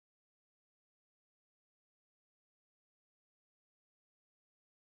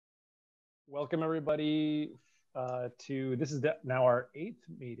Welcome everybody to this is now our 8th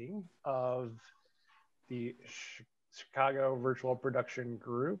meeting of the Chicago Virtual Production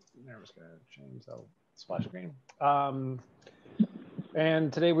Group. I'm just going to change the splash screen.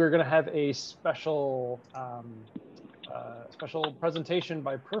 And today we're going to have a special presentation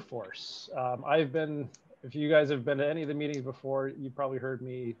by Perforce. If you guys have been to any of the meetings before, you probably heard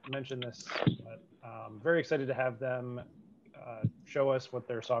me mention this, but very excited to have them show us what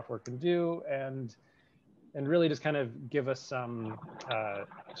their software can do and really just kind of give us some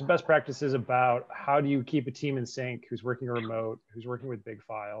best practices about how do you keep a team in sync who's working remote, who's working with big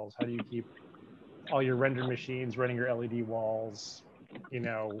files, how do you keep all your render machines running your LED walls,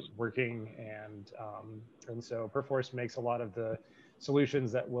 working, and so Perforce makes a lot of the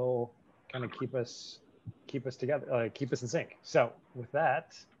solutions that will kind of keep us together, keep us in sync. So with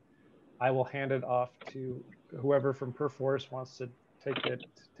that, I will hand it off to whoever from Perforce wants to take it.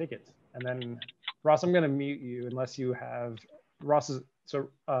 And then Ross, I'm going to mute you unless you have Ross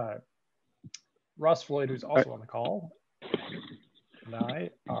Floyd, who's also on the call, and I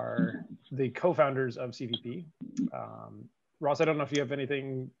are the co-founders of CVP. Ross, I don't know if you have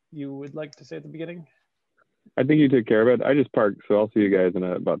anything you would like to say at the beginning. I think you took care of it. I just parked, so I'll see you guys in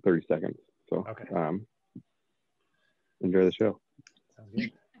about 30 seconds. So okay. Enjoy the show. Sounds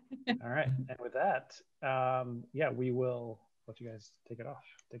good. All right, and with that, we will let you guys take it off.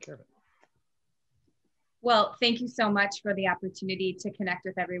 Take care of it. Well, thank you so much for the opportunity to connect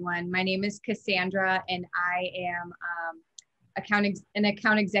with everyone. My name is Cassandra, and I am an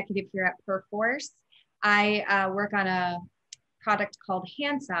account executive here at Perforce. I work on a product called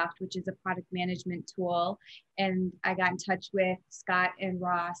Hansoft, which is a product management tool. And I got in touch with Scott and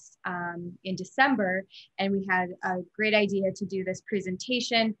Ross in December, and we had a great idea to do this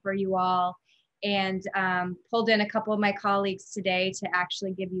presentation for you all, and pulled in a couple of my colleagues today to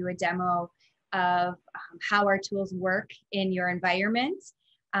actually give you a demo of how our tools work in your environment.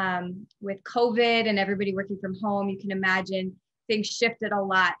 With COVID and everybody working from home, you can imagine things shifted a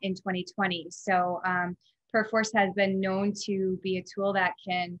lot in 2020. So Perforce has been known to be a tool that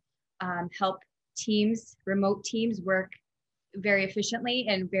can help teams, remote teams, work very efficiently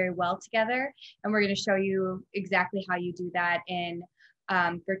and very well together. And we're going to show you exactly how you do that in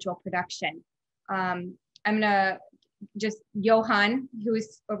virtual production. I'm going to just Johan,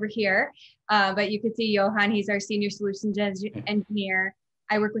 who's over here, but you can see Johan, he's our senior solutions engineer.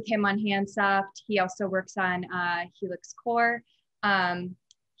 I work with him on Hansoft. He also works on Helix Core.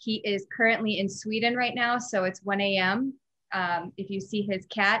 He is currently in Sweden right now, so it's 1 a.m. If you see his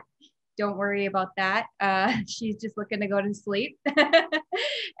cat, don't worry about that. She's just looking to go to sleep.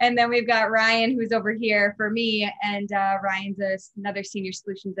 And then we've got Ryan, who's over here for me, and Ryan's another senior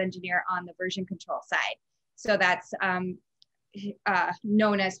solutions engineer on the version control side. So that's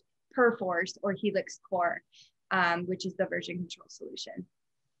known as Perforce or Helix Core, which is the version control solution.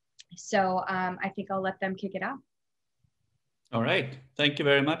 So I think I'll let them kick it off. All right, thank you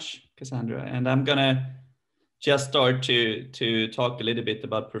very much, Cassandra. And I'm gonna just start to talk a little bit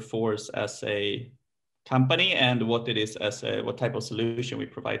about Perforce as a company and what it is what type of solution we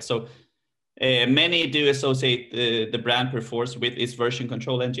provide. So many do associate the brand Perforce with its version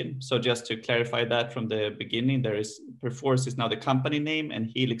control engine. So just to clarify that from the beginning, Perforce is now the company name, and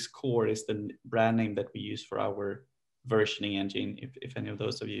Helix Core is the brand name that we use for our versioning engine. If any of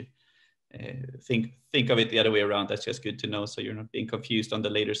those of you think of it the other way around, that's just good to know, so you're not being confused on the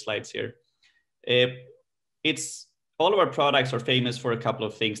later slides here. All of our products are famous for a couple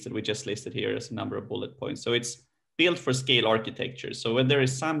of things that we just listed here as a number of bullet points. So it's built for scale architecture. So when there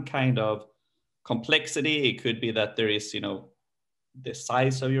is some kind of complexity, it could be that there is, the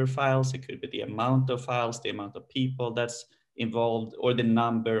size of your files, it could be the amount of files, the amount of people that's involved, or the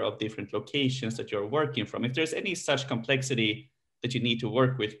number of different locations that you're working from. If there's any such complexity that you need to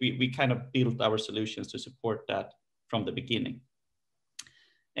work with, we kind of built our solutions to support that from the beginning.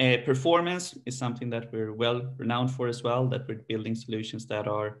 Performance is something that we're well renowned for as well, that we're building solutions that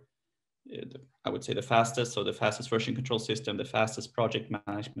are, I would say, the fastest, so the fastest version control system, the fastest project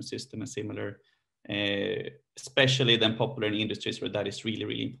management system, and similar, especially then popular in industries where that is really,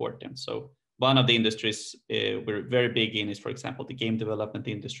 really important. So one of the industries we're very big in is, for example, the game development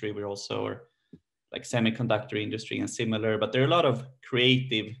industry. We're also like semiconductor industry and similar, but there are a lot of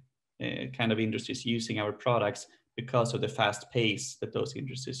creative kind of industries using our products because of the fast pace that those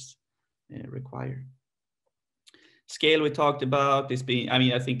industries require. Scale we talked about is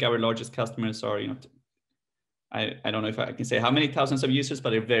I think our largest customers are, I don't know if I can say how many thousands of users,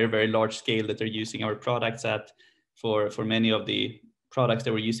 but a very, very large scale that they're using our products at. For many of the products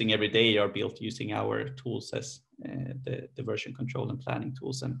that we're using every day are built using our tools as the version control and planning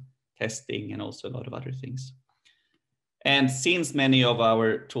tools and testing, and also a lot of other things. And since many of our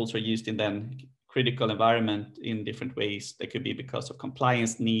tools are used in then critical environment in different ways, they could be because of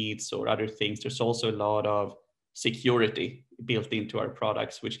compliance needs or other things, there's also a lot of security built into our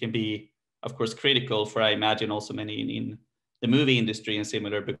products, which can be, of course, critical for, I imagine, also many in the movie industry and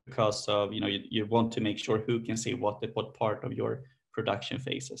similar, because of, you want to make sure who can see what part of your production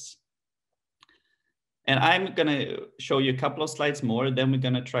phases. And I'm going to show you a couple of slides more, then we're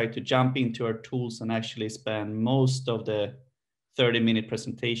going to try to jump into our tools and actually spend most of the 30-minute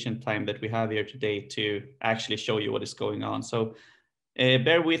presentation time that we have here today to actually show you what is going on. So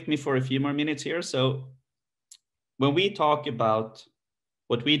bear with me for a few more minutes here. So when we talk about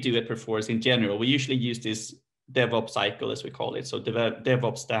what we do at Perforce in general, we usually use this DevOps cycle, as we call it. So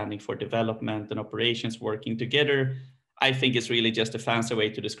DevOps standing for development and operations working together. I think it's really just a fancy way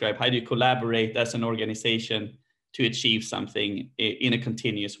to describe how do you collaborate as an organization to achieve something in a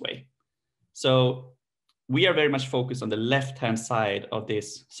continuous way. So we are very much focused on the left-hand side of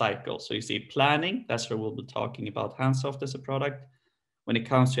this cycle. So you see planning, that's where we'll be talking about Hansoft as a product. When it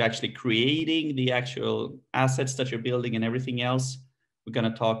comes to actually creating the actual assets that you're building and everything else, we're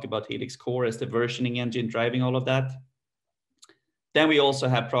going to talk about Helix Core as the versioning engine driving all of that. Then we also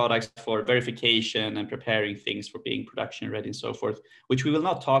have products for verification and preparing things for being production ready and so forth, which we will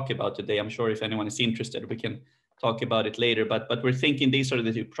not talk about today. I'm sure if anyone is interested, we can talk about it later, but we're thinking these are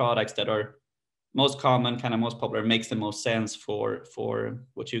the two products that are most common, kind of most popular, makes the most sense for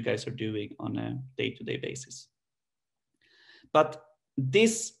what you guys are doing on a day-to-day basis. But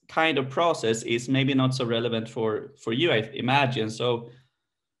this kind of process is maybe not so relevant for you, I imagine. So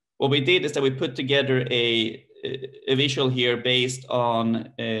what we did is that we put together a visual here based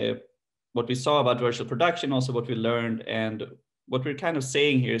on what we saw about virtual production, also what we learned. And what we're kind of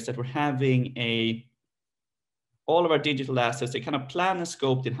saying here is that we're having all of our digital assets, they kind of plan and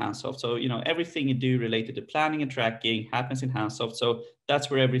scoped in Hansoft. So, everything you do related to planning and tracking happens in Hansoft. So that's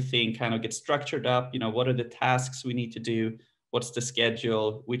where everything kind of gets structured up. What are the tasks we need to do? What's the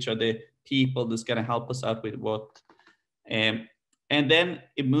schedule? Which are the people that's going to help us out with what? And then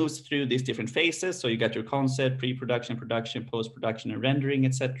it moves through these different phases. So you got your concept, pre-production, production, post-production, and rendering,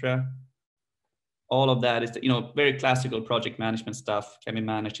 etc. All of that is, very classical project management stuff can be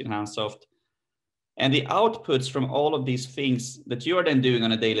managed in Hansoft. And the outputs from all of these things that you are then doing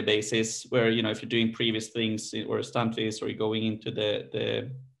on a daily basis, where, if you're doing previous things or stunt phase, or you're going into the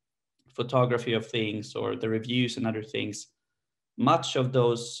photography of things or the reviews and other things, much of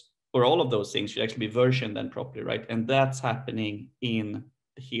those or all of those things should actually be versioned then properly, right? And that's happening in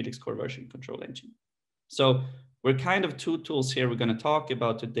the Helix Core version control engine. So we're kind of two tools here we're going to talk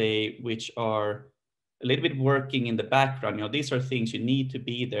about today, which are a little bit working in the background. These are things you need to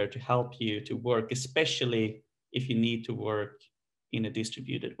be there to help you to work, especially if you need to work in a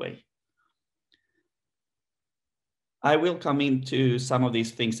distributed way. I will come into some of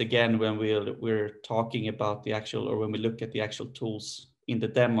these things again when we're talking about the actual, or when we look at the actual tools in the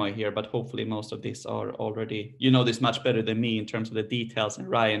demo here, but hopefully most of these are already, this much better than me in terms of the details, and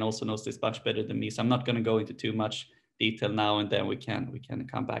Ryan also knows this much better than me. So I'm not going to go into too much detail now, and then we can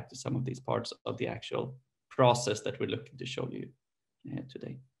come back to some of these parts of the actual process that we're looking to show you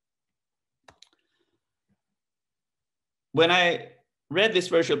today. When I read this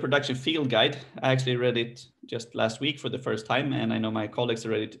virtual production field guide, I actually read it just last week for the first time, and I know my colleagues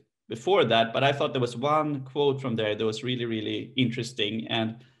read it before that, but I thought there was one quote from there that was really, really interesting.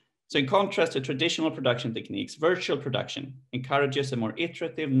 And so in contrast to traditional production techniques, virtual production encourages a more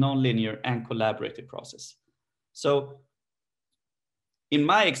iterative, nonlinear, and collaborative process. So in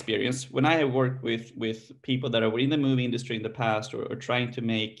my experience, when I have worked with people that are in the movie industry in the past, or trying to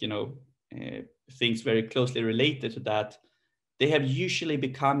make things very closely related to that, they have usually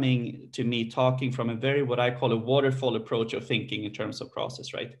been coming to me talking from a very, what I call a waterfall approach of thinking in terms of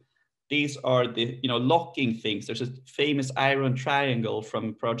process, right? These are the locking things. There's a famous iron triangle from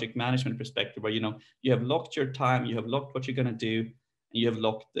a project management perspective where you have locked your time, you have locked what you're going to do, and you have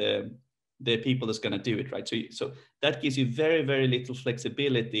locked the people that's going to do it, right? So that gives you very, very little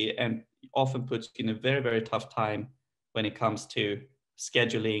flexibility, and often puts you in a very, very tough time when it comes to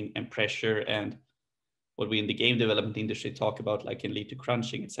scheduling and pressure, and what we in the game development industry talk about, like, can lead to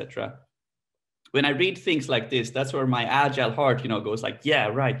crunching, etc. When I read things like this, that's where my agile heart, goes like, yeah,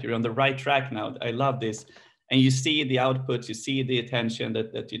 right, you're on the right track now. I love this. And you see the outputs, you see the attention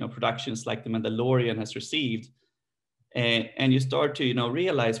that productions like The Mandalorian has received. And you start to,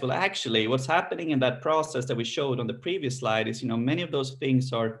 realize, well, actually what's happening in that process that we showed on the previous slide is, many of those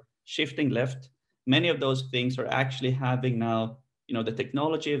things are shifting left. Many of those things are actually having now, the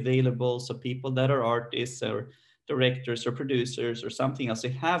technology available. So people that are artists or directors or producers or something else,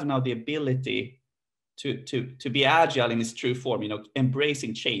 they have now the ability to be agile in its true form,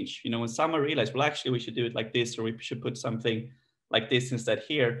 embracing change. When someone realizes, well, actually we should do it like this, or we should put something like this instead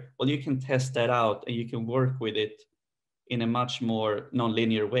here, well, you can test that out and you can work with it in a much more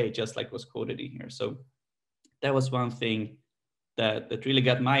non-linear way, just like was quoted in here. So that was one thing that really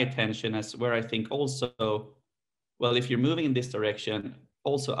got my attention, as where I think also, well, if you're moving in this direction,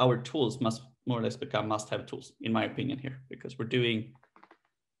 also our tools must more or less become must-have tools, in my opinion here, because we're doing,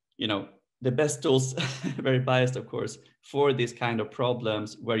 the best tools, very biased, of course, for these kind of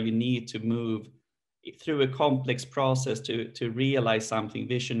problems where you need to move through a complex process to realize something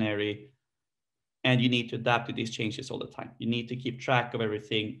visionary, and you need to adapt to these changes all the time. You need to keep track of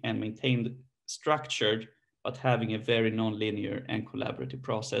everything and maintain structured, but having a very non-linear and collaborative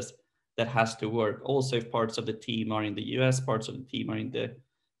process that has to work. Also, if parts of the team are in the US, parts of the team are in the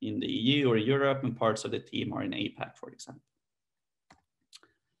EU or Europe, and parts of the team are in APAC, for example.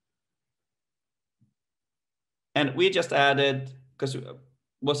 And we just added, because we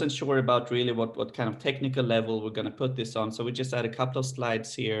wasn't sure about really what kind of technical level we're going to put this on. So we just add a couple of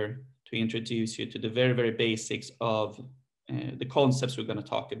slides here to introduce you to the very, very basics of the concepts we're going to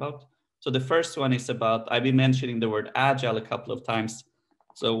talk about. So the first one is about, I've been mentioning the word agile a couple of times.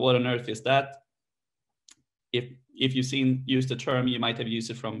 So what on earth is that? If you've used the term, you might have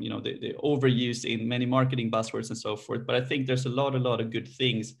used it from the overuse in many marketing buzzwords and so forth. But I think there's a lot of good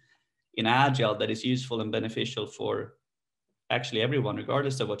things in agile that is useful and beneficial for actually everyone,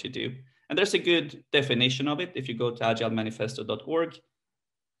 regardless of what you do. And there's a good definition of it. If you go to agilemanifesto.org,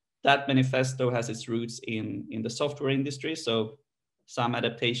 that manifesto has its roots in the software industry. So some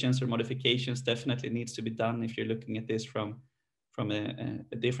adaptations or modifications definitely needs to be done if you're looking at this from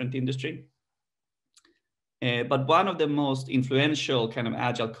a different industry. But one of the most influential kind of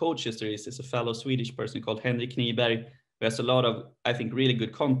agile coaches there is a fellow Swedish person called Henrik Kniberg, who has a lot of, I think, really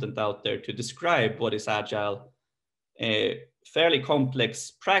good content out there to describe what is agile. Fairly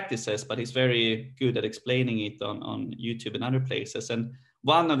complex practices, but he's very good at explaining it on YouTube and other places. And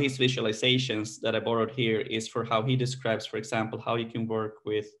one of his visualizations that I borrowed here is for how he describes, for example, how you can work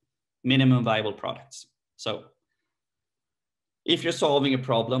with minimum viable products. So if you're solving a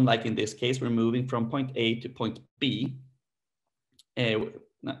problem, like in this case, we're moving from point A to point B,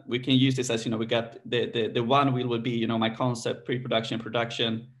 we can use this as, we got the one wheel would be, my concept, pre-production,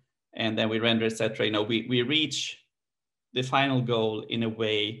 production, and then we render, etc. We reach the final goal in a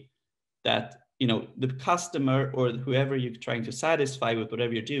way that, the customer or whoever you're trying to satisfy with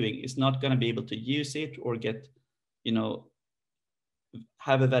whatever you're doing is not going to be able to use it or get,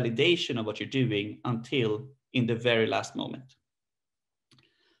 have a validation of what you're doing until in the very last moment.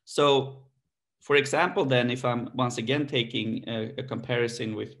 So, for example, then if I'm once again taking a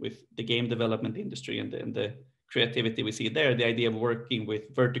comparison with the game development industry and the creativity we see there, the idea of working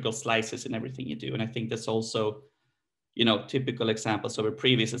with vertical slices in everything you do. And I think that's also, typical examples of a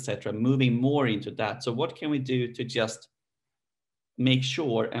previous, etc., moving more into that. So what can we do to just make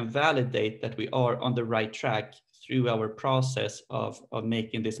sure and validate that we are on the right track through our process of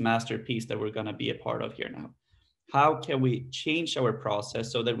making this masterpiece that we're going to be a part of here now? How can we change our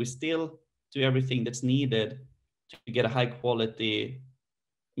process so that we still do everything that's needed to get a high quality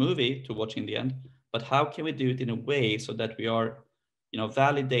movie to watch in the end, but how can we do it in a way so that we are,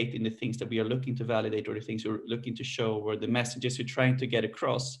 validating the things that we are looking to validate, or the things we're looking to show, or the messages we're trying to get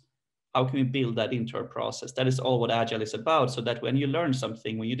across? How can we build that into our process? That is all what Agile is about, so that when you learn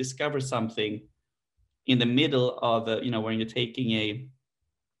something, when you discover something in the middle of, when you're taking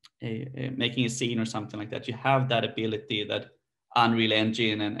making a scene or something like that, you have that ability that Unreal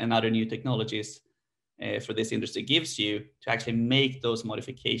Engine and other new technologies for this industry gives you to actually make those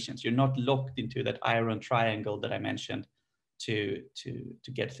modifications. You're not locked into that iron triangle that I mentioned to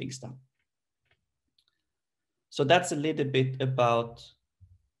get things done. So that's a little bit about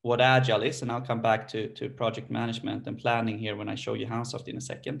what Agile is, and I'll come back to project management and planning here when I show you Hansoft in a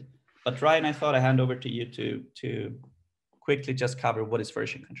second. But Ryan, I thought I'd hand over to you to quickly just cover what is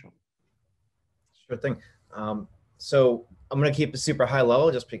version control. Sure thing. So I'm going to keep it super high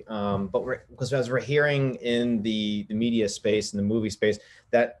level, just because as we're hearing in the media space and the movie space,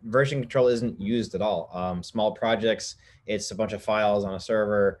 that version control isn't used at all. Small projects, it's a bunch of files on a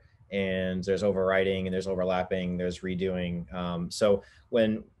server, and there's overwriting and there's overlapping, there's redoing. So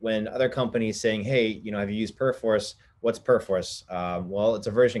when other companies saying, hey, have you used Perforce? What's Perforce? Well, it's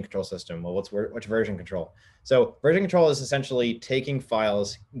a version control system. Well, what's version control? So version control is essentially taking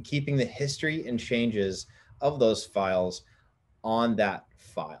files and keeping the history and changes of those files on that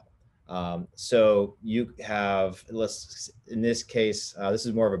file. So you have, in this case, this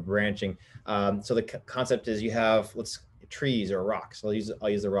is more of a branching. So the concept is you have trees or rocks. I'll use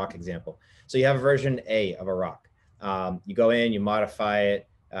the rock example. So you have a version A of a rock. You go in, you modify it,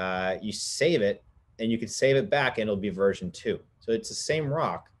 you save it, and you can save it back, and it'll be version 2. So it's the same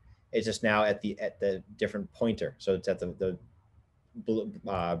rock. It's just now at the different pointer. So it's at the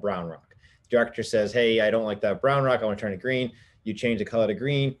brown rock. The director says, hey, I don't like that brown rock. I want to turn it green. You change the color to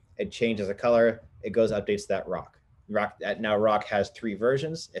green. It changes the color. It goes, updates that rock. Now rock has 3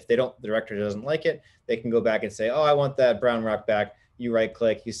 versions. If the director doesn't like it, they can go back and say, oh, I want that brown rock back. You right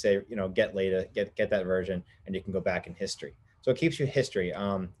click, you say, get later, get that version, and you can go back in history. So it keeps you history.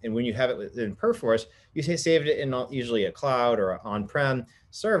 And when you have it within Perforce, you save it in usually a cloud or on-prem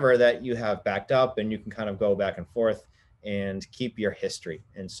server that you have backed up, and you can kind of go back and forth and keep your history.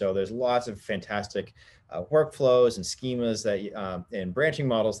 And so there's lots of fantastic workflows and schemas that and branching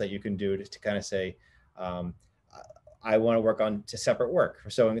models that you can do to kind of say, I want to work on separate work.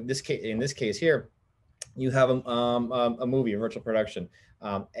 So in this case here, you have a movie, a virtual production,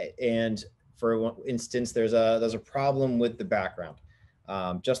 and for instance, there's a problem with the background,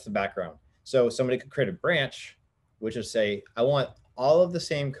 just the background. So somebody could create a branch, which is say, I want all of the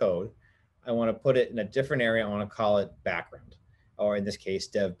same code. I want to put it in a different area. I want to call it background, or in this case,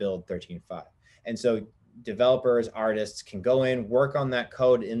 dev build 13.5. And so developers, artists can go in, work on that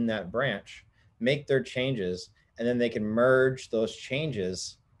code in that branch, make their changes, and then they can merge those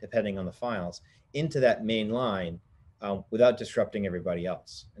changes, depending on the files, into that main line without disrupting everybody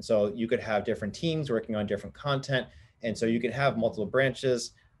else. And so you could have different teams working on different content. And so you could have multiple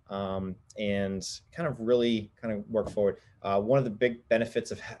branches and kind of really work forward. One of the big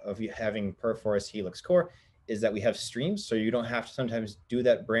benefits of having Perforce Helix Core is that we have streams. So you don't have to sometimes do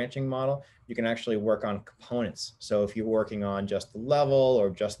that branching model. You can actually work on components. So if you're working on just the level or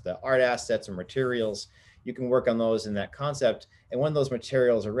just the art assets or materials, you can work on those in that concept. And when those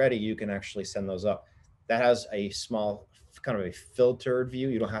materials are ready, you can actually send those up. That has a small kind of a filtered view.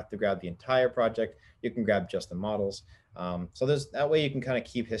 You don't have to grab the entire project. You can grab just the models. So that way you can kind of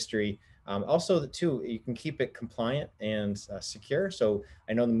keep history. Also, too, you can keep it compliant and secure. So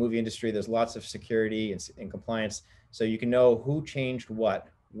I know in the movie industry, there's lots of security and compliance. So you can know who changed what,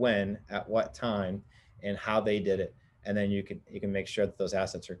 when, at what time, and how they did it. And then you can make sure that those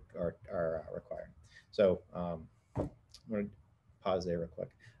assets are required. So I'm going to pause there real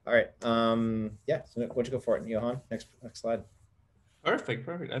quick. All right. Yeah. So why don't you go for it, Johan? Next slide. Perfect.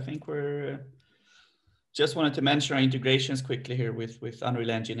 I think we're just wanted to mention our integrations quickly here with Unreal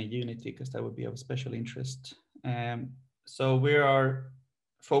Engine and Unity, because that would be of special interest. So we are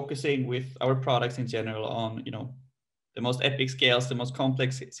focusing with our products in general on, the most epic scales, the most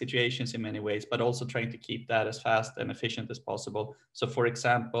complex situations in many ways, but also trying to keep that as fast and efficient as possible. So for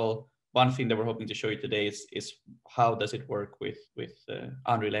example, one thing that we're hoping to show you today is how does it work with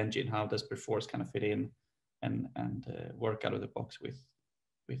Unreal Engine? How does Perforce kind of fit in and work out of the box with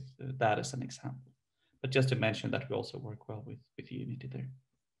that as an example? But just to mention that we also work well with Unity there.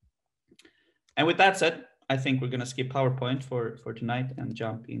 And with that said, I think we're going to skip PowerPoint for tonight and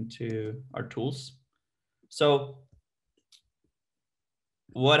jump into our tools. So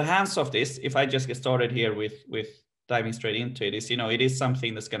what Hansoft is, if I just get started here with diving straight into it, is, it is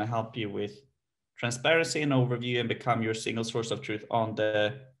something that's going to help you with transparency and overview and become your single source of truth on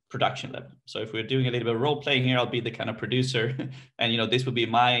the production level. So if we're doing a little bit of role playing here, I'll be the kind of producer, and this will be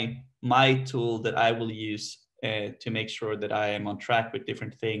my tool that I will use to make sure that I am on track with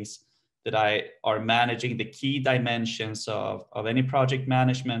different things, that I are managing the key dimensions of any project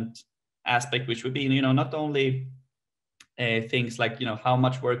management aspect, which would be, not only things like, how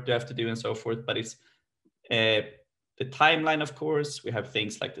much work do I have to do and so forth, but it's the timeline, of course. We have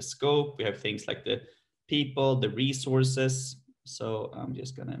things like the scope, we have things like the people, the resources. So I'm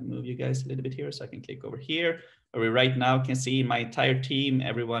just gonna move you guys a little bit here so I can click over here, where we right now can see my entire team.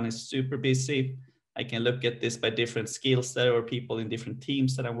 Everyone is super busy. I can look at this by different skills there, or people in different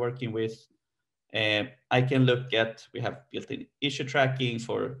teams that I'm working with. I can look at, we have built-in issue tracking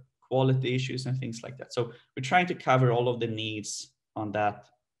for quality issues and things like that. So we're trying to cover all of the needs on that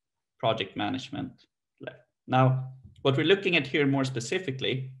project management level. Now, what we're looking at here more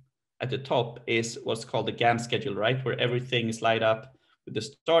specifically at the top is what's called the Gantt schedule, right? Where everything is lined up with the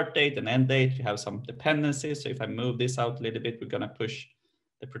start date and end date. You have some dependencies. So if I move this out a little bit, we're going to push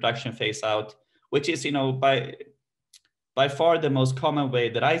the production phase out, which is, by far the most common way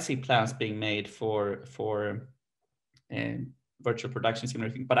that I see plans being made for virtual productions and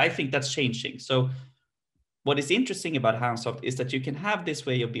everything. But I think that's changing. So what is interesting about Hansoft is that you can have this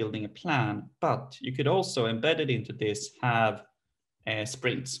way of building a plan, but you could also embed it into this, have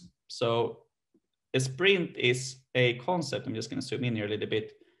sprints. So a sprint is a concept, I'm just going to zoom in here a little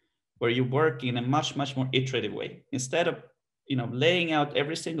bit, where you work in a much more iterative way. Instead of laying out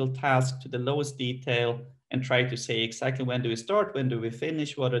every single task to the lowest detail and try to say exactly when do we start, when do we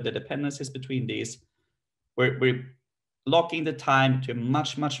finish, what are the dependencies between these, we're locking the time to a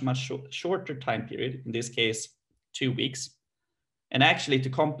much shorter time period, in this case 2 weeks. And actually, to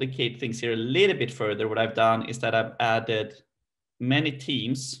complicate things here a little bit further, what I've done is that I've added many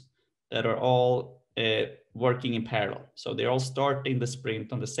teams that are all working in parallel. So they're all starting the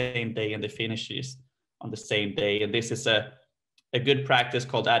sprint on the same day and the finishes on the same day. And this is a good practice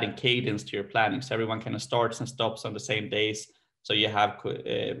called adding cadence to your planning. So everyone kind of starts and stops on the same days. So you have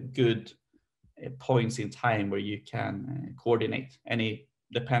good points in time where you can coordinate any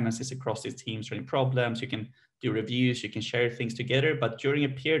dependencies across these teams or any problems. You can do reviews, you can share things together, but during a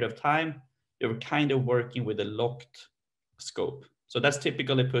period of time, you're kind of working with a locked scope. So that's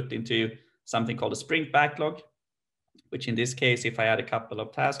typically put into something called a sprint backlog, which in this case, if I add a couple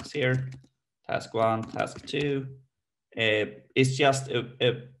of tasks here, task 1, task 2, it's just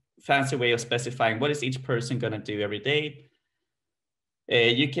a fancy way of specifying what is each person going to do every day.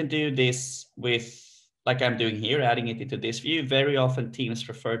 You can do this with, like I'm doing here, adding it into this view. Very often teams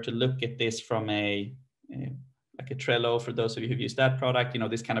prefer to look at this from like a Trello, for those of you who've used that product,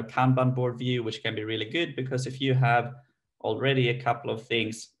 this kind of Kanban board view, which can be really good, because if you have already a couple of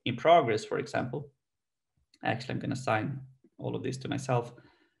things in progress, for example, actually I'm going to assign all of this to myself,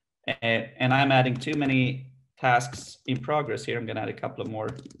 and I'm adding too many tasks in progress here. I'm going to add a couple of more.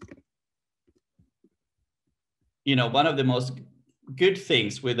 One of the most good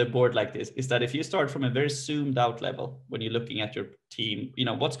things with a board like this is that if you start from a very zoomed out level, when you're looking at your team,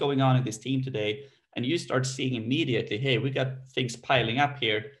 what's going on in this team today, and you start seeing immediately, hey, we got things piling up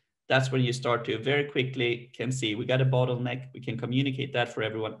here. That's when you start to very quickly can see we got a bottleneck. We can communicate that for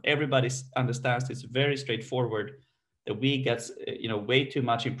everyone. Everybody understands it's very straightforward that we get way too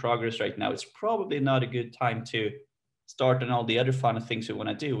much in progress right now. It's probably not a good time to start on all the other fun things we want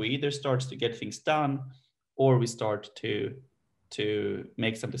to do. We either start to get things done, or we start to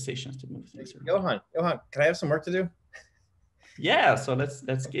make some decisions to move things around. Johan, can I have some work to do? Yeah, so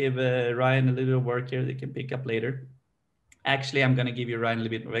let's give Ryan a little work here they can pick up later. Actually, I'm going to give you, Ryan, a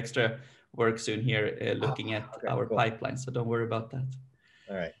little bit of extra work soon here, looking at our pipeline. So don't worry about that.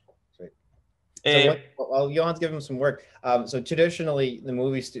 All right, sweet. So while Johan's giving him some work, so traditionally the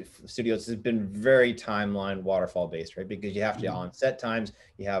movie studios has been very timeline waterfall based, right? Because you have to on set times,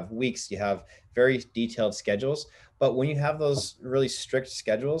 you have weeks, you have very detailed schedules. But when you have those really strict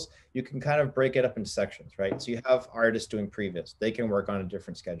schedules, you can kind of break it up into sections, right? So you have artists doing previs. They can work on a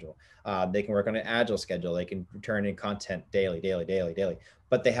different schedule. They can work on an agile schedule. They can turn in content daily,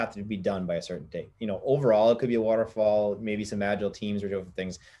 but they have to be done by a certain date. Overall, it could be a waterfall, maybe some agile teams or different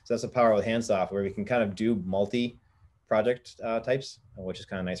things. So that's the power with Hansoft, where we can kind of do multi-project types, which is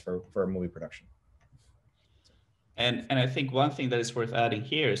kind of nice for movie production. And I think one thing that is worth adding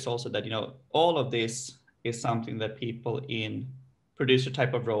here is also that, all of this is something that people in producer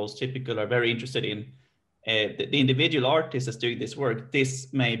type of roles typically are very interested in. The individual artist that's doing this work,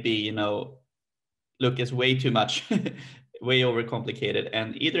 this may be, look as way too much, way overcomplicated,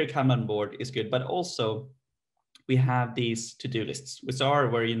 and either come on board is good, but also we have these to-do lists, which are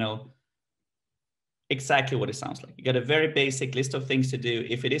where, exactly what it sounds like. You got a very basic list of things to do.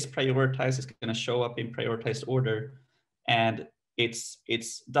 If it is prioritized, it's going to show up in prioritized order, and it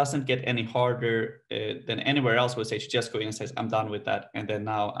doesn't get any harder than anywhere else where it just go in and says, I'm done with that. And then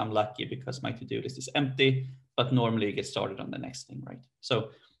now I'm lucky because my to-do list is empty, but normally you get started on the next thing, right?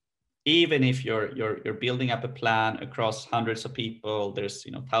 So even if you're building up a plan across hundreds of people, there's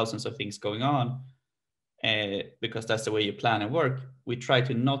thousands of things going on, because that's the way you plan and work. We try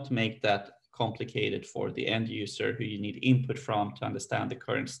to not make that complicated for the end user who you need input from to understand the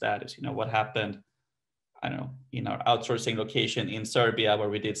current status. What happened, I don't know, in our outsourcing location in Serbia, where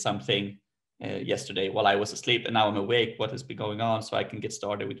we did something yesterday while I was asleep, and now I'm awake. What has been going on, so I can get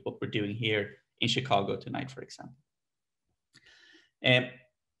started with what we're doing here in Chicago tonight, for example. And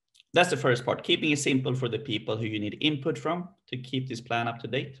that's the first part, keeping it simple for the people who you need input from to keep this plan up to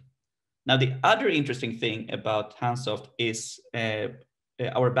date. Now, the other interesting thing about Hansoft is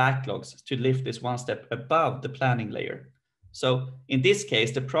our backlogs, to lift this one step above the planning layer. So in this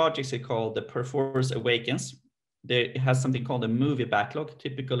case, the projects are called the Perforce Awakens. It has something called a movie backlog.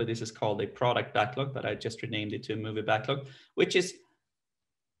 Typically, this is called a product backlog, but I just renamed it to a movie backlog, which is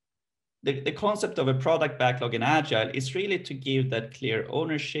the concept of a product backlog in Agile is really to give that clear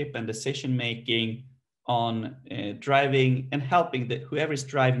ownership and decision-making on driving and helping whoever is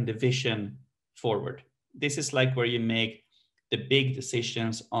driving the vision forward. This is like where you make the big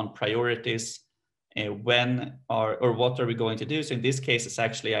decisions on priorities, when are, or what are we going to do. So in this case, it's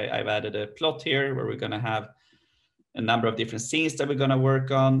actually, I've added a plot here where we're going to have a number of different scenes that we're going to work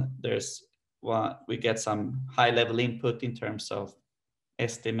on. There's one, we get some high level input in terms of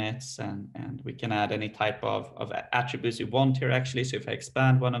estimates, and we can add any type of attributes we want here actually. So if I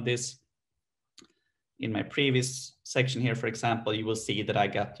expand one of these, in my previous section here, for example, you will see that I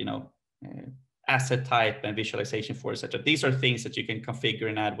got, you know, asset type and visualization for, etc. These are things that you can configure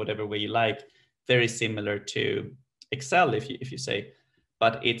and add whatever way you like, very similar to Excel if you say,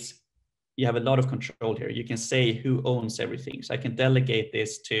 but it's, you have a lot of control here. You can say who owns everything. So I can delegate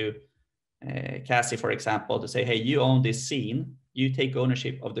this to Cassie, for example, to say, hey, you own this scene. You take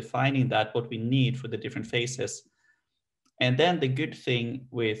ownership of defining that, what we need for the different phases. And then the good thing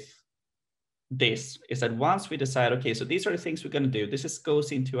with this is that once we decide, okay, so these are the things we're going to do, this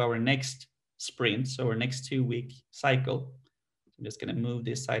goes into our next sprint, so our next 2-week cycle. I'm just going to move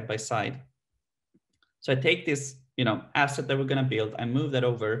this side by side. So I take this, you know, asset that we're going to build, I move that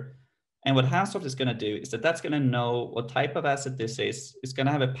over. And what Hansoft is going to do is that that's going to know what type of asset this is. It's going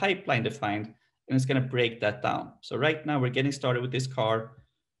to have a pipeline defined, and it's going to break that down. So right now we're getting started with this car.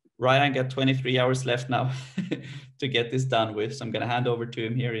 Ryan got 23 hours left now to get this done with. So I'm going to hand over to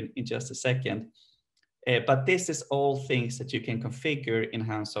him here in just a second. But this is all things that you can configure in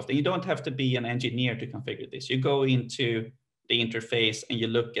Hansoft. And you don't have to be an engineer to configure this. You go into the interface and you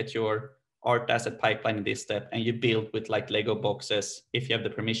look at your art asset pipeline in this step, and you build with like Lego boxes if you have the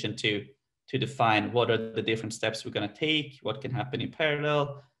permission to define what are the different steps we're going to take, what can happen in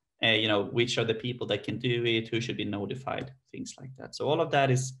parallel, you know, which are the people that can do it, who should be notified, things like that. So all of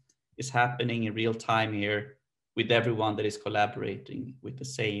that is happening in real time here with everyone that is collaborating with the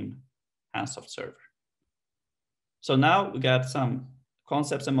same Hansoft server. So now we got some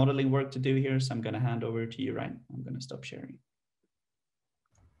concepts and modeling work to do here. So I'm going to hand over to you, Ryan. I'm going to stop sharing.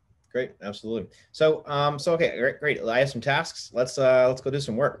 Great, absolutely. So, okay, great. I have some tasks. Let's go do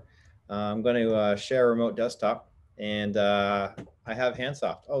some work. I'm going to share a remote desktop, and I have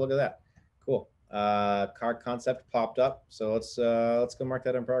Hansoft. Oh, look at that, cool. Card concept popped up. So let's go mark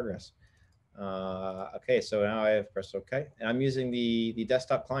that in progress. Okay, so now I have pressed OK, and I'm using the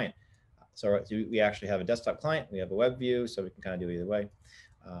desktop client. So we actually have a desktop client. We have a web view, so we can kind of do either way.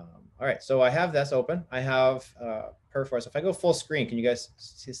 All right, so I have this open. I have Perforce. If I go full screen, can you guys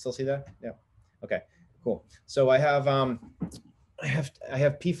still see that? Yeah. Okay, cool. So I have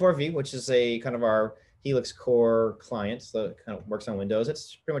P4V, which is a kind of our Helix Core client that kind of works on Windows.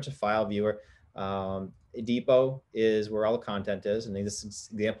 It's pretty much a file viewer. Depot is where all the content is. And in this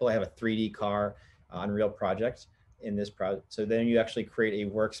example, I have a 3D car Unreal project in this project. So then you actually create a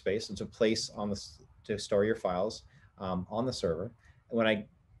workspace. It's a place on the to store your files on the server. And when I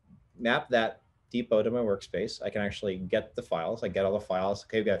map that Depot to my workspace, I can actually get the files. I get all the files.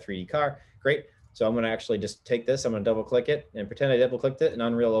 Okay, we've got a 3D car. Great. So I'm going to actually just take this. I'm going to double click it and pretend I double clicked it, and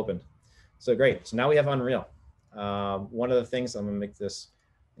Unreal opened. So great. So now we have Unreal. One of the things, I'm going to make this,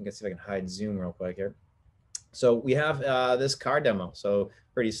 I can see if I can hide zoom real quick here. So we have this car demo. So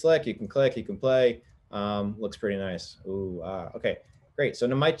pretty slick. You can click, you can play. Looks pretty nice. Ooh, okay, great. So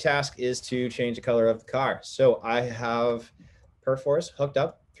now my task is to change the color of the car. So I have Perforce hooked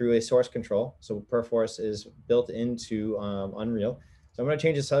up through a source control. So Perforce is built into Unreal. So I'm going to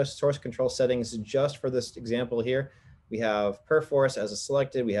change the source control settings just for this example here. We have Perforce as a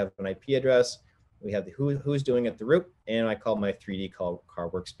selected. We have an IP address. We have the who's doing at the root, and I call my 3D car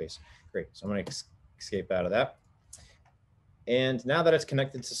workspace. Great. So I'm going to escape out of that. And now that it's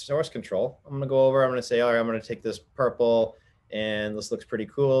connected to source control, I'm going to go over. I'm going to say, all right, I'm going to take this purple, and this looks pretty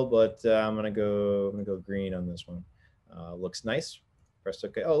cool, but I'm going to go green on this one. Looks nice. Press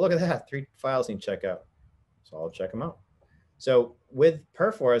OK. Oh, look at that. 3 files need to check out. So I'll check them out. So with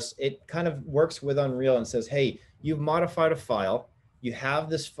Perforce, it kind of works with Unreal and says, hey, you've modified a file. You have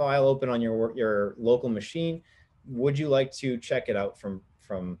this file open on your local machine. Would you like to check it out from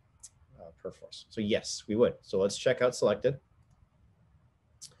Perforce? So yes, we would. So let's check out selected.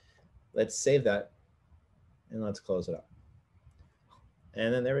 Let's save that, and let's close it up.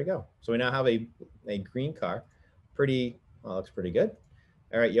 And then there we go. So we now have a green car. Well, looks pretty good.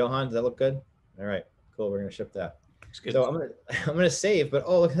 All right, Johan, does that look good? All right, cool. We're gonna ship that. So I'm gonna save, but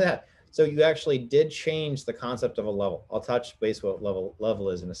oh, look at that. So you actually did change the concept of a level. I'll touch base what level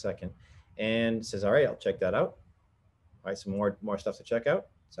is in a second. And it says, all right, I'll check that out. All right, some more stuff to check out.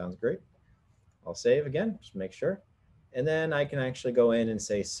 Sounds great. I'll save again, just make sure. And then I can actually go in and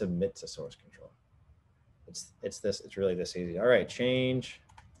say submit to source control. It's really this easy. All right, change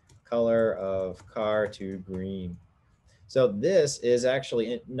color of car to green. So this is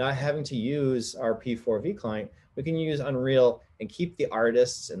actually not having to use our P4V client. we can use Unreal and keep the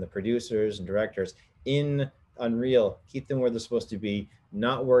artists and the producers and directors in Unreal, keep them where they're supposed to be,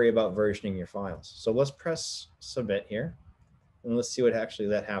 not worry about versioning your files. So let's press submit here and let's see what actually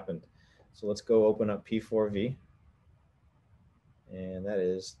that happened. So let's go open up P4V, and that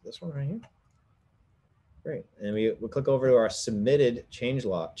is this one right here. Great, and we'll click over to our submitted change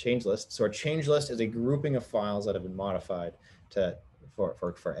list. So our change list is a grouping of files that have been modified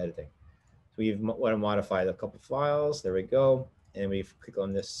for editing. So we want to modify a couple files. There we go, and we've clicked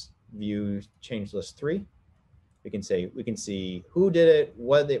on this view change list 3. We can see who did it,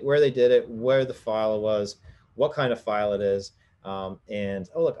 where they did it, where the file was, what kind of file it is, and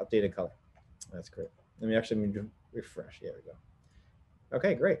oh look, updated color. That's great. Let me actually refresh. There we go.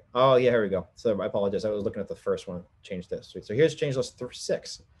 Okay, great. Oh yeah, here we go. So I apologize. I was looking at the first one. Change this. So here's change list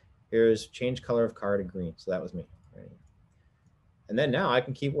 6. Here's change color of car to green. So that was me. Right. And then now I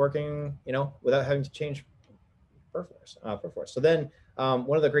can keep working, without having to change Perforce. So then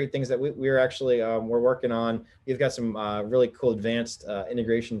one of the great things that we're actually we're working on, we've got some really cool advanced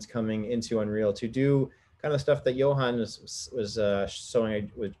integrations coming into Unreal to do kind of stuff that Johan was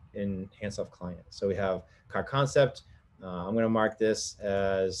showing in Hansoft client. So we have car concept. I'm going to mark this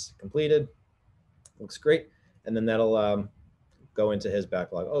as completed. Looks great. And then that'll go into his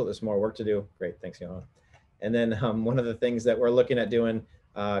backlog. Oh, there's more work to do. Great. Thanks, Johan. And then one of the things that we're looking at doing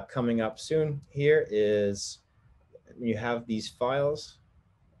coming up soon here is when you have these files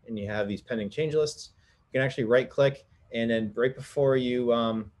and you have these pending change lists, you can actually right click, and then right before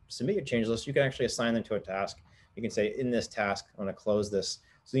you submit your change list, you can actually assign them to a task. You can say, in this task, I want to close this.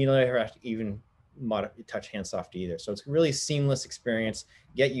 So you don't ever have to even touch Hansoft either. So it's a really seamless experience.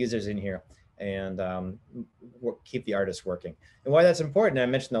 Get users in here and keep the artists working. And why that's important, I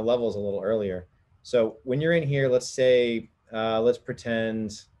mentioned the levels a little earlier. So when you're in here, let's say, let's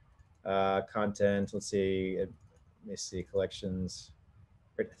pretend content, let's see, let me see, collections.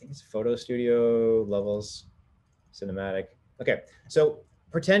 I think it's photo studio, levels, cinematic. Okay, so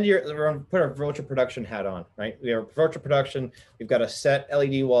pretend we're going to put our virtual production hat on, right? We have virtual production. We've got a set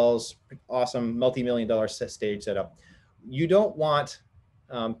LED walls, awesome multi-million-dollar stage setup. You don't want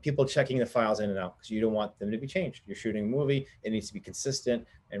people checking the files in and out because you don't want them to be changed. You're shooting a movie. It needs to be consistent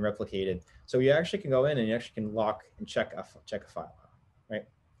and replicated. So you actually can go in and you actually can lock and check a file out, right?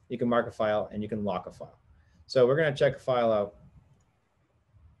 You can mark a file and you can lock a file. So we're going to check a file out,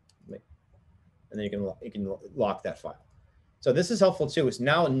 and then you can lock that file. So this is helpful too. Is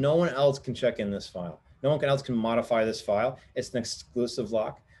now no one else can check in this file. No one else can modify this file. It's an exclusive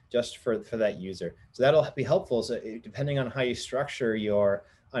lock just for that user. So that'll be helpful. So depending on how you structure your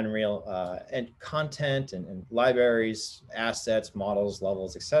Unreal and content and libraries, assets, models,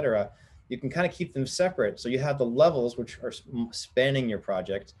 levels, etc., you can kind of keep them separate. So you have the levels, which are spanning your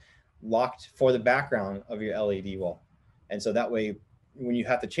project, locked for the background of your LED wall. And so that way, when you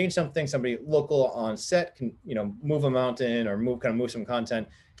have to change something, somebody local on set can, move a mountain or move some content,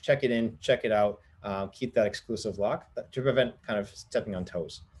 check it in, check it out, keep that exclusive lock to prevent kind of stepping on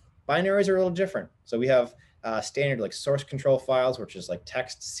toes. Binaries are a little different. So we have standard like source control files, which is like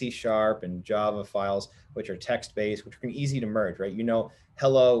text, C# and Java files, which are text-based, which are easy to merge, right?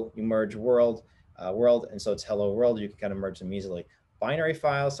 Hello, you merge world, and so it's hello world, you can kind of merge them easily. Binary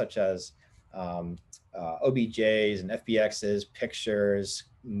files such as OBJs and FBXs, pictures,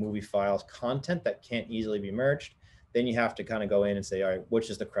 movie files, content that can't easily be merged, then you have to kind of go in and say, all right, which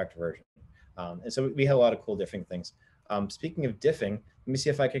is the correct version? And so we have a lot of cool diffing things. Speaking of diffing, let me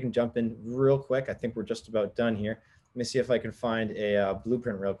see if I can jump in real quick. I think we're just about done here. Let me see if I can find a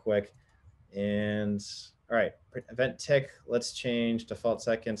blueprint real quick. And all right, event tick, let's change default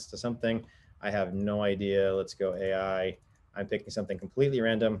seconds to something. I have no idea. Let's go AI. I'm picking something completely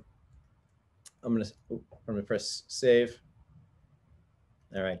random. I'm gonna press save.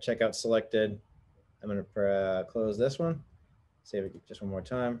 All right, checkout selected. I'm gonna close this one. Save it just one more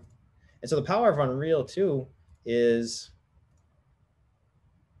time. And so the power of Unreal 2 is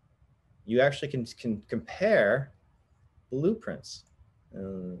you actually can compare blueprints.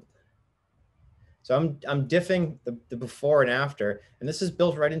 So I'm diffing the before and after, and this is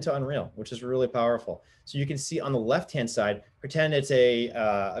built right into Unreal, which is really powerful. So you can see on the left-hand side, pretend it's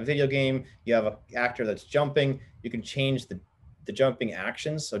a video game. You have an actor that's jumping. You can change the jumping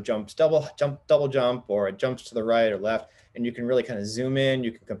actions. So double jump, or it jumps to the right or left, and you can really kind of zoom in.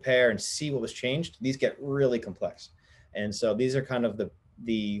 You can compare and see what was changed. These get really complex, and so these are kind of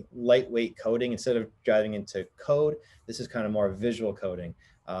the lightweight coding. Instead of driving into code, this is kind of more visual coding.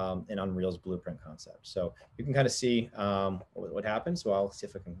 In Unreal's blueprint concept. So you can kind of see what happens. So I'll see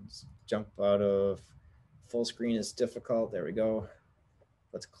if I can jump out of full screen is difficult. There we go.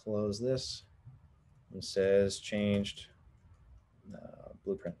 Let's close this. It says changed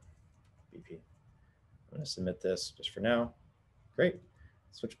blueprint BP. I'm going to submit this just for now. Great.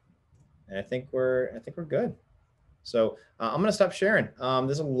 Switch. And I think we're good. So I'm going to stop sharing.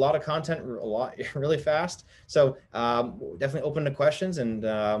 There's a lot of content, really fast. So definitely open to questions. And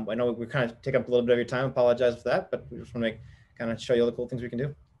I know we kind of take up a little bit of your time. Apologize for that, but we just want to kind of show you all the cool things we can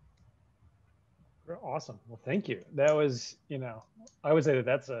do. Awesome. Well, thank you. That was, I would say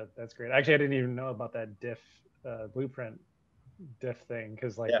that's great. Actually, I didn't even know about that diff blueprint diff thing,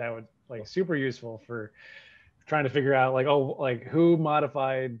 because that would super useful for trying to figure out who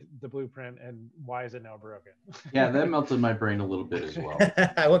modified the blueprint and why is it now broken. Yeah, that melted my brain a little bit as well.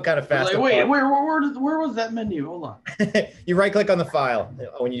 I went kind of fast. Like, wait, where was that menu? Hold on. You right click on the file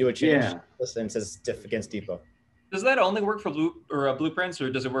when you do a change. Yeah. Listen, it says diff against depot. Does that only work for blueprints, or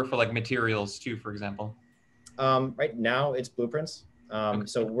does it work for like materials too, for example? Right now it's blueprints.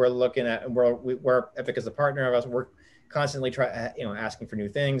 So we're looking at, we're Epic as a partner of us. We're constantly asking for new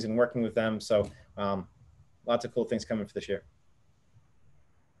things and working with them. So lots of cool things coming for this year.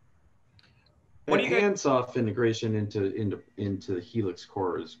 What do you Hansoft integration into the Helix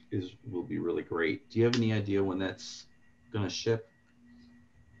Core will be really great. Do you have any idea when that's going to ship?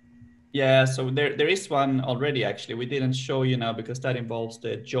 Yeah, so there is one already, actually. We didn't show you now because that involves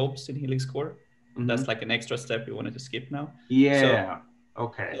the jobs in Helix Core. Mm-hmm. That's like an extra step we wanted to skip now. Yeah.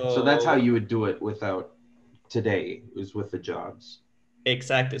 Okay. So that's how you would do it without today, is with the jobs.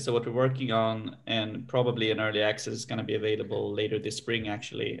 Exactly. So what we're working on, and probably in early access, is going to be available later this spring,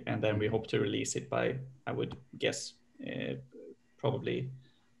 actually. And then we hope to release it by, I would guess, probably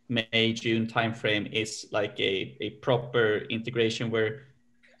May, June timeframe, is like a proper integration where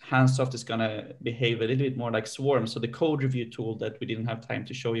Hansoft is going to behave a little bit more like Swarm. So the code review tool that we didn't have time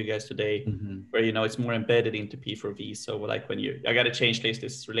to show you guys today, mm-hmm. where, it's more embedded into P4V. So like when I got a change list,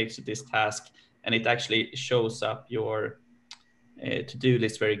 this relates to this task, and it actually shows up your to-do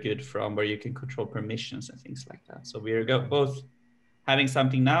list very good from where you can control permissions and things like that. So we're both having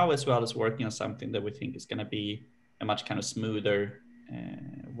something now as well as working on something that we think is going to be a much kind of smoother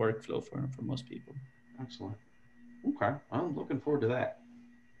workflow for most people. Excellent. Okay. I'm looking forward to that.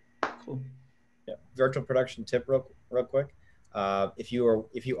 Cool. Yeah. Virtual production tip real quick. If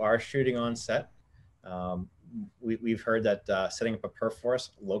you are shooting on set, we've heard that setting up a Perforce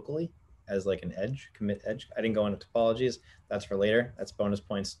locally as like an commit edge. I didn't go into topologies. That's for later. That's bonus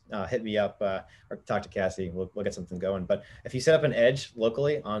points. Hit me up or talk to Cassie. We'll get something going. But if you set up an edge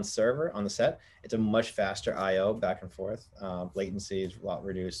locally on server on the set, it's a much faster I/O back and forth. Latency is a lot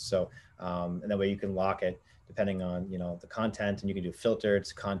reduced. So and that way you can lock it depending on the content, and you can do filtered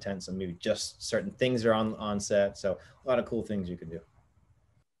content. So maybe just certain things are on set. So a lot of cool things you can do.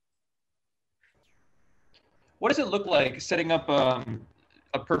 What does it look like setting up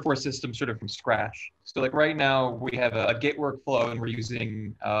a Perforce system sort of from scratch? So like right now we have a Git workflow and we're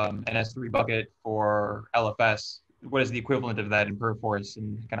using an S3 bucket for LFS. What is the equivalent of that in Perforce,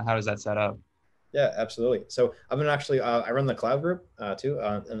 and kind of how does that set up? Yeah, absolutely. So I've been actually, I run the cloud group too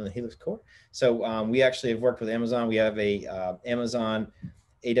in the Helix Core. So we actually have worked with Amazon. We have a Amazon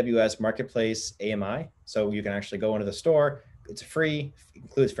AWS Marketplace AMI. So you can actually go into the store. It's free,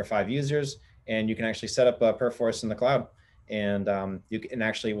 includes for 5 users, and you can actually set up a Perforce in the cloud. And you can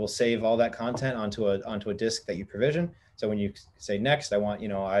actually will save all that content onto a disk that you provision. So when you say next, I want,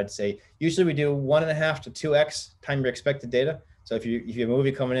 I'd say usually we do 1.5 to 2x time your expected data. So if you have a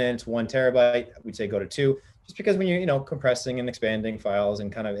movie coming in, it's 1 terabyte, we'd say go to 2, just because when you're compressing and expanding files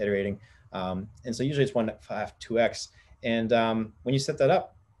and kind of iterating, and so usually it's 1.5 2x. And when you set that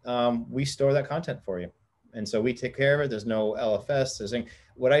up, we store that content for you, and so we take care of it. There's no LFS.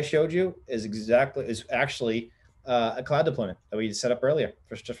 What I showed you is actually a cloud deployment that we set up earlier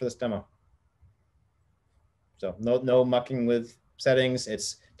just for this demo. So no mucking with settings.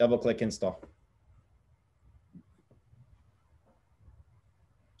 It's double-click install.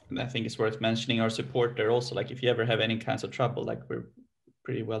 And I think it's worth mentioning our support there also. Like if you ever have any kinds of trouble, like we're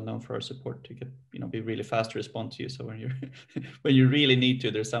pretty well known for our support to get, be really fast to respond to you. So when you're when you really need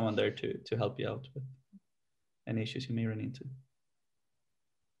to, there's someone there to help you out with any issues you may run into.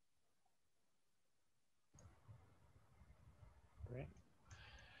 Great.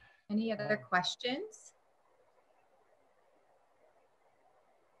 Any other questions?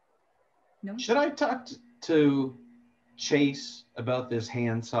 No. Should I talk to Chase about this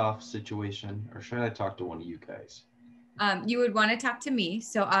Hansoft situation, or should I talk to one of you guys? You would want to talk to me.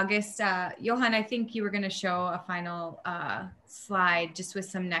 So August, Johan, I think you were going to show a final slide just with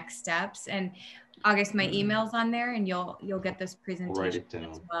some next steps. And August, my email's on there, and you'll get this presentation write it down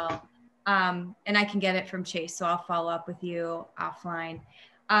as well. And I can get it from Chase, so I'll follow up with you offline.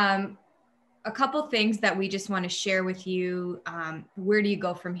 a couple things that we just want to share with you. Where do you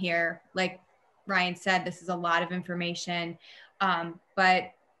go from here? Like Ryan said, this is a lot of information,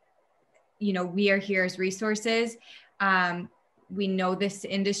 but you know, we are here as resources. We know this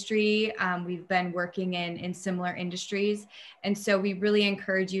industry. We've been working in similar industries. And so we really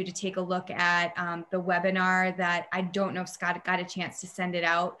encourage you to take a look at the webinar that I don't know if Scott got a chance to send it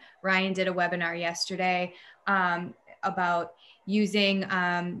out. Ryan did a webinar yesterday about using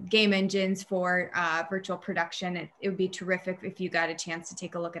game engines for virtual production. It would be terrific if you got a chance to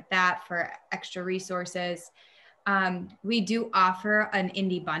take a look at that for extra resources. We do offer an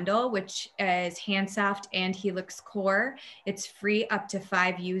indie bundle, which is Hansoft and Helix Core. It's free up to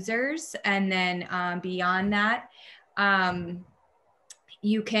 5 users. And then beyond that,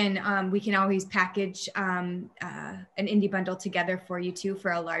 you can, we can always package an indie bundle together for you too,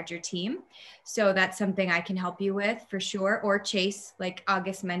 for a larger team. So that's something I can help you with for sure. Or Chase, like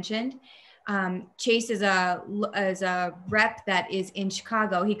August mentioned. Chase is a rep that is in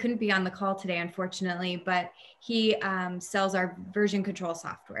Chicago. He couldn't be on the call today, unfortunately, but he sells our version control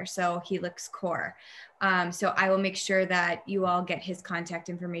software, so Helix Core. So I will make sure that you all get his contact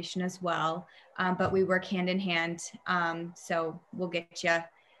information as well, but we work hand in hand, so we'll get you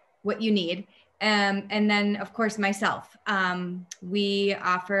what you need. And then of course myself, we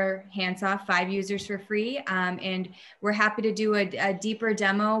offer Hansoft 5 users for free. And we're happy to do a deeper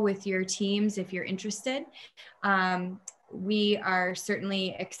demo with your teams if you're interested. We are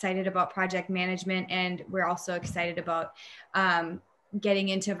certainly excited about project management, and we're also excited about getting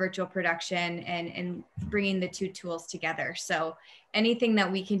into virtual production and bringing the 2 tools together. So anything that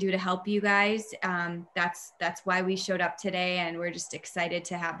we can do to help you guys, that's why we showed up today, and we're just excited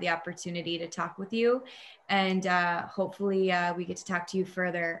to have the opportunity to talk with you, and hopefully we get to talk to you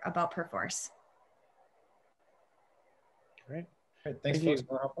further about Perforce. Great. Thanks, Thank folks.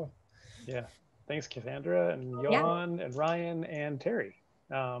 you. Yeah. Thanks, Cassandra and Johan and Ryan and Terry.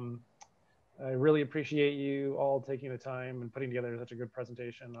 I really appreciate you all taking the time and putting together such a good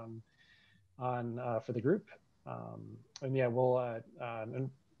presentation on for the group. And yeah,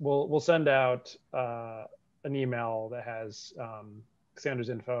 we'll send out an email that has Cassandra's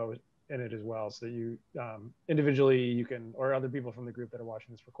info in it as well, so that you individually you can, or other people from the group that are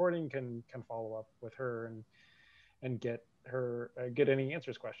watching this recording can follow up with her and get her get any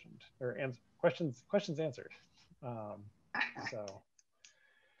answers questioned or questions answered. So.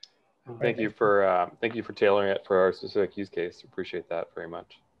 Thank you for tailoring it for our specific use case. Appreciate that very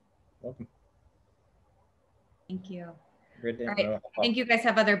much. Welcome. Thank you. Great day. All right. I think you guys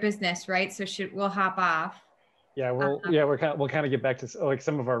have other business, right? So we'll hop off. Yeah, we'll kind of get back to like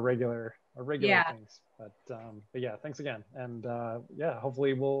some of our regular things. But yeah, thanks again, and yeah,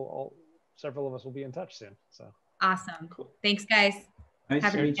 hopefully several of us will be in touch soon. So awesome. Cool. Thanks, guys. Nice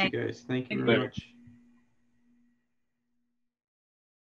Have to a meet good you night. guys. Thank you very much.